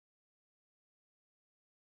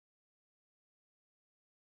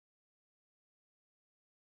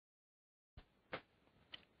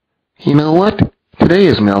You know what? Today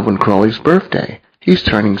is Melvin Crawley's birthday. He's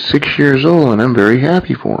turning 6 years old, and I'm very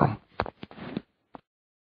happy for him.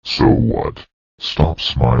 So what? Stop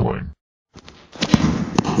smiling.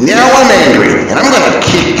 Now I'm angry, and I'm gonna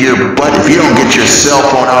kick your butt if you don't get your cell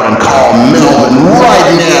phone out and call Melvin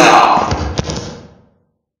right now!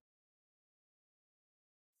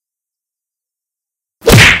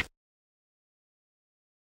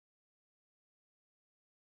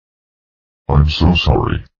 I'm so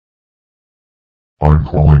sorry. I'm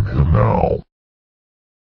calling him now.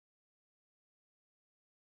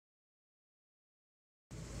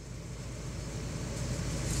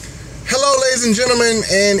 Hello, ladies and gentlemen,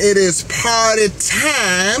 and it is party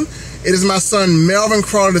time. It is my son Melvin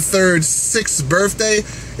Crawley III's 6th birthday.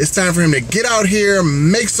 It's time for him to get out here,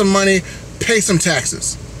 make some money, pay some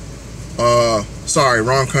taxes. Sorry,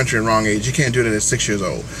 wrong country and wrong age. You can't do that at 6 years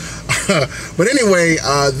old. But anyway,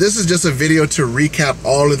 this is just a video to recap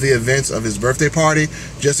all of the events of his birthday party,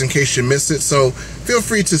 just in case you missed it. So feel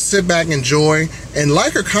free to sit back, enjoy, and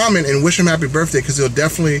like or comment and wish him happy birthday, because he'll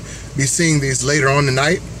definitely be seeing these later on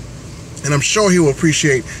tonight. And I'm sure he will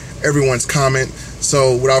appreciate everyone's comment.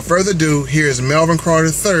 So without further ado, here's Melvin Crawley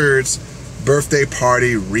III's birthday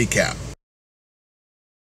party recap.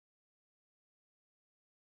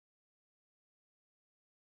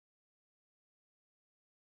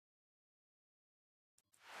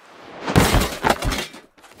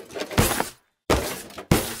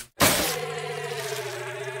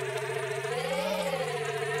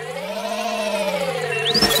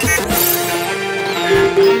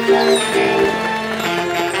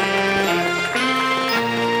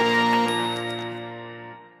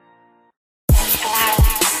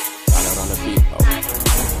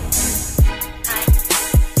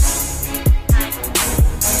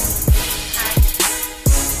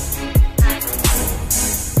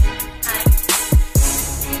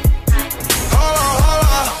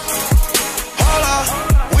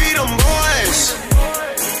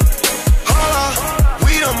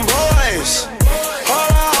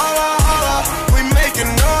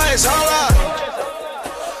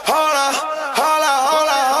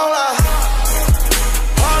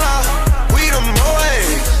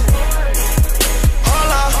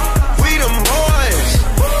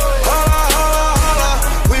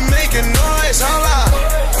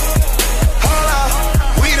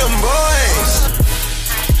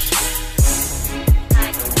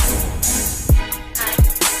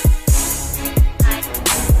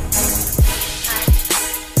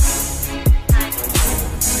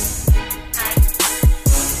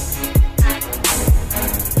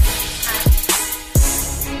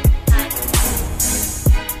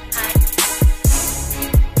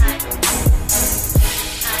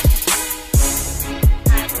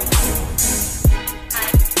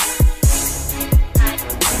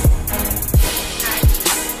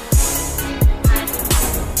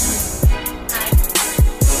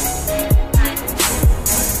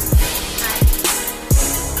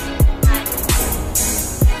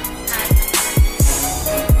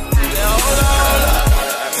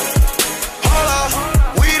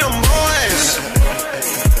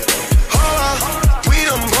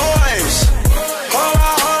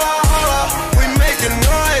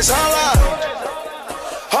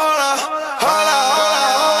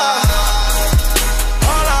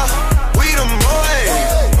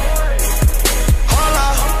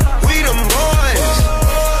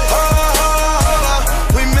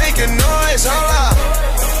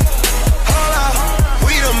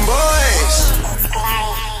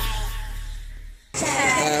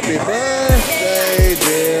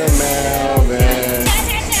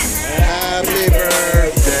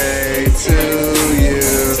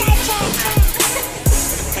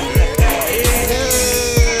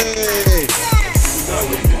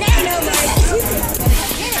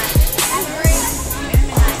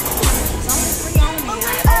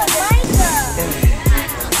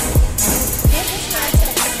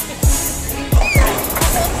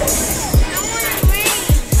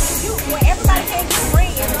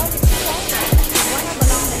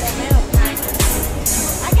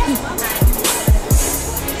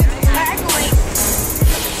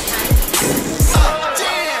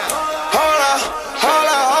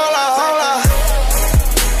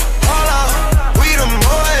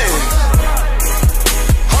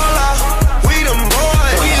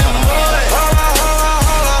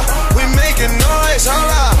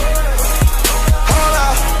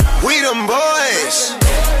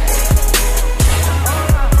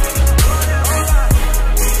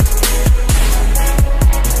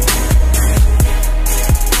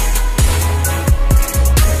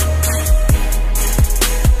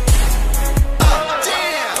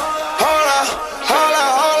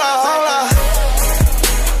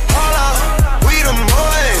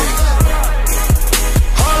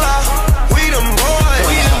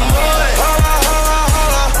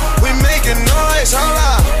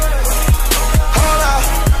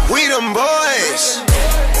 them boys.